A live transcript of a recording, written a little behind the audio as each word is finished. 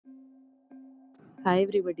Hi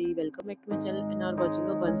everybody, welcome back to my channel and are watching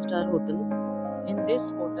a one-star hotel. In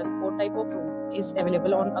this hotel, 4 type of room is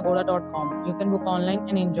available on agoda.com. You can book online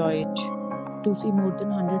and enjoy it. To see more than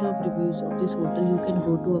 100 of reviews of this hotel, you can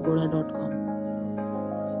go to agoda.com.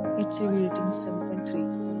 Its review rating is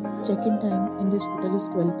 7.3. Check-in time in this hotel is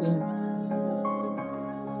 12 p.m.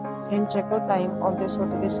 and check-out time of this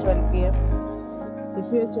hotel is 12 p.m.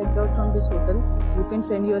 If you have checked out from this hotel, you can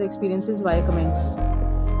send your experiences via comments.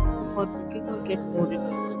 For booking or get more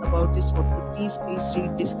details about this hotel, please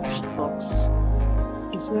read description box.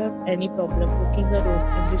 If you have any problem booking a room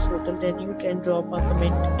in this hotel, then you can drop a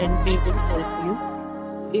comment and we will help you.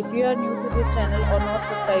 If you are new to this channel or not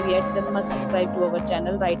subscribed yet, then must subscribe to our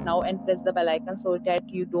channel right now and press the bell icon so that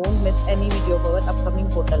you don't miss any video of our upcoming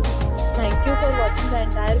hotel. Thank you for watching the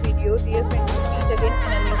entire video. Dear friends, we'll meet again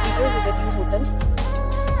in a new video with a new hotel.